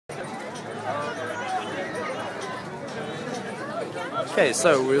Okay,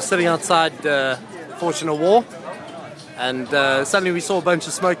 so we were sitting outside Fortuna Wall, and suddenly we saw a bunch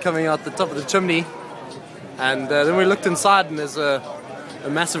of smoke coming out the top of the chimney, and then we looked inside and there's a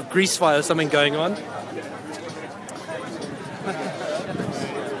massive grease fire or something going on.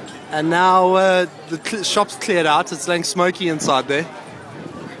 And now the shop's cleared out, it's laying smoky inside there.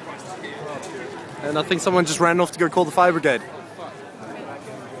 And I think someone just ran off to go call the fire brigade.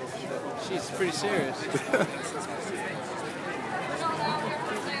 She's pretty serious.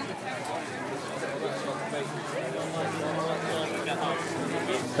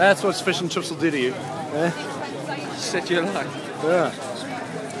 That's what fish and chips will do to you. Yeah? Set your luck. Yeah.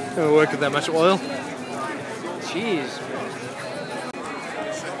 Don't work with that much oil. Jeez.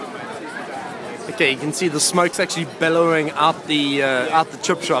 Okay, you can see the smoke's actually bellowing out the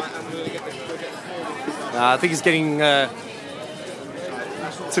chip shop. I think it's getting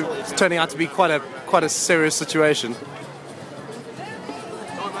it's turning out to be quite a serious situation.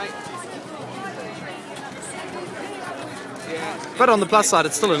 But on the plus side,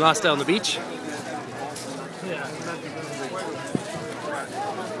 it's still a nice day on the beach.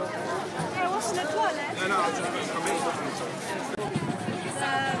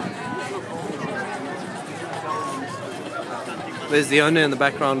 There's the owner in the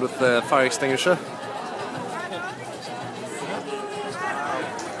background with the fire extinguisher.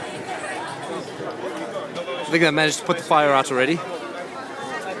 I think they managed to put the fire out already.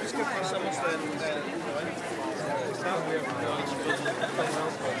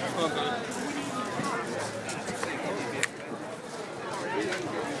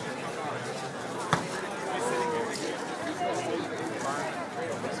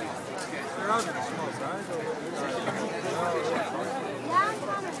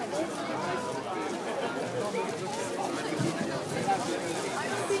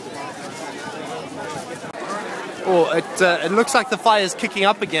 Oh, it looks like the fire is kicking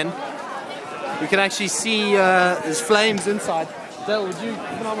up again. We can actually see there's flames inside. Dale, would you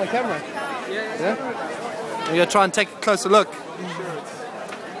turn on my camera? Yeah? We're going to try and take a closer look.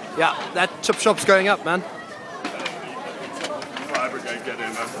 Yeah, that chip shop's going up, man. Fire brigade, get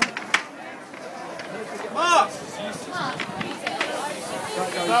in there.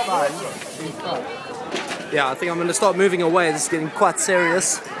 Yeah, I think I'm going to start moving away. This is getting quite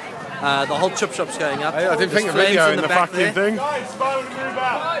serious. The whole chip shop's going up. I didn't think the video in the fucking there. thing. Yeah.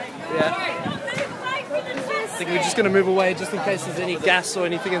 I think we're just going to move away just in case there's any gas or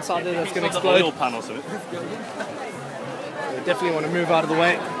anything inside there that's going to explode. Oil panels of it. We definitely want to move out of the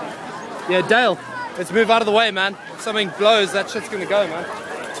way. Yeah, Dale, let's move out of the way, man. If something blows, that shit's going to go, man.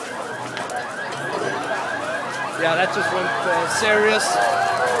 Yeah, that just went serious.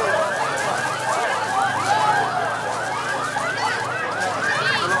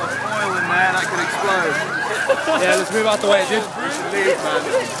 That could explode. Yeah, let's move out the way, dude. We should leave,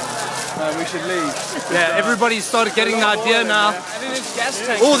 man. We should leave. Yeah, everybody's started getting the idea now.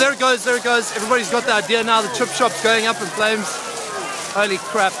 Oh, there it goes, there it goes. Everybody's got the idea now. The chip shop's going up in flames. Holy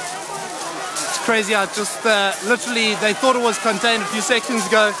crap. It's crazy how just literally they thought it was contained a few seconds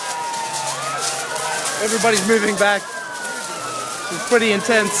ago. Everybody's moving back. It's pretty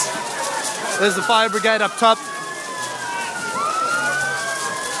intense. There's the fire brigade up top.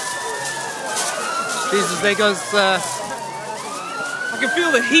 Jesus, there goes. I can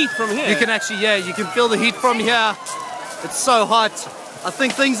feel the heat from here. You can actually, yeah, you can feel the heat from here. It's so hot. I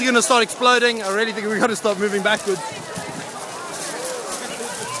think things are going to start exploding. I really think we've got to start moving backwards.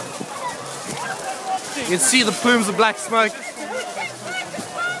 You can see the plumes of black smoke.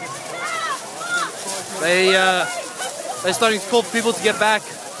 They're starting to call for people to get back.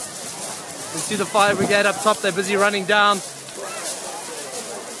 You can see the fire brigade up top. They're busy running down.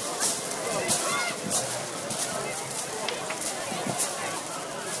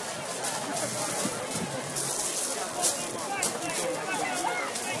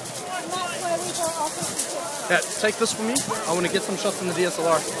 Yeah, take this for me. I want to get some shots on the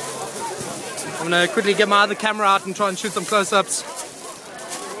DSLR. I'm going to quickly get my other camera out and try and shoot some close-ups.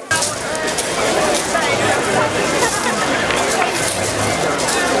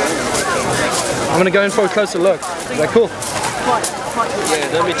 I'm going to go in for a closer look. Is that cool?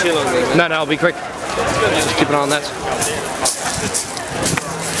 Yeah, don't be chill on me. No, I'll be quick. Just keep an eye on that.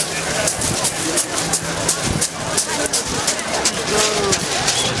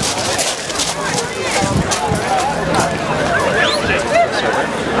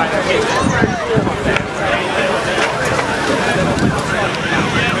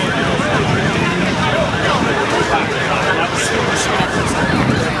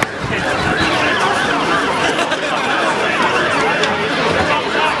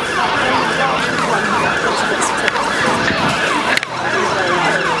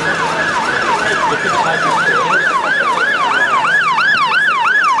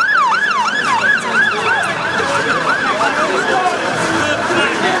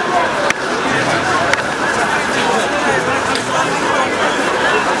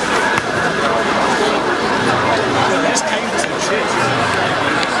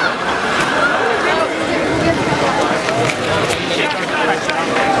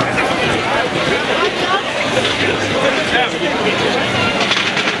 Yeah.